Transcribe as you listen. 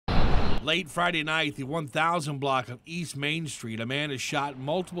Late Friday night, the 1000 block of East Main Street, a man is shot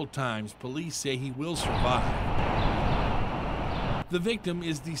multiple times. Police say he will survive. The victim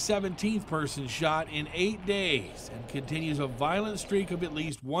is the 17th person shot in 8 days and continues a violent streak of at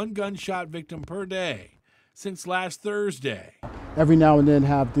least one gunshot victim per day since last Thursday. Every now and then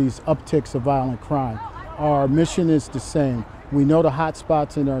have these upticks of violent crime. Our mission is the same. We know the hot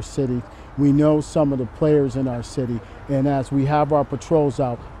spots in our city. We know some of the players in our city, and as we have our patrols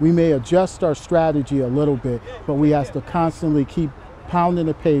out, we may adjust our strategy a little bit, but we have to constantly keep pounding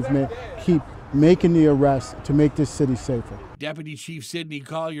the pavement, keep making the arrests to make this city safer. Deputy Chief Sidney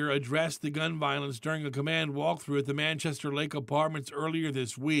Collier addressed the gun violence during a command walkthrough at the Manchester Lake Apartments earlier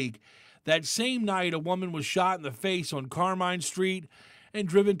this week. That same night, a woman was shot in the face on Carmine Street and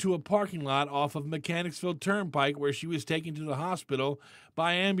driven to a parking lot off of Mechanicsville Turnpike, where she was taken to the hospital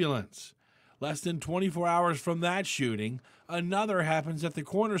by ambulance. Less than 24 hours from that shooting, another happens at the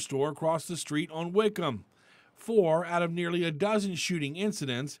corner store across the street on Wickham. 4 out of nearly a dozen shooting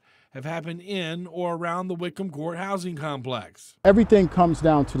incidents have happened in or around the Wickham Court housing complex. Everything comes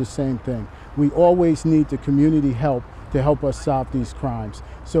down to the same thing. We always need the community help to help us solve these crimes.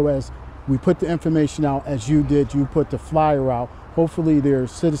 So as we put the information out, as you did, you put the flyer out, hopefully there are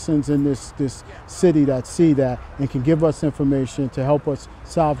citizens in this city that see that and can give us information to help us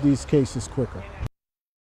solve these cases quicker.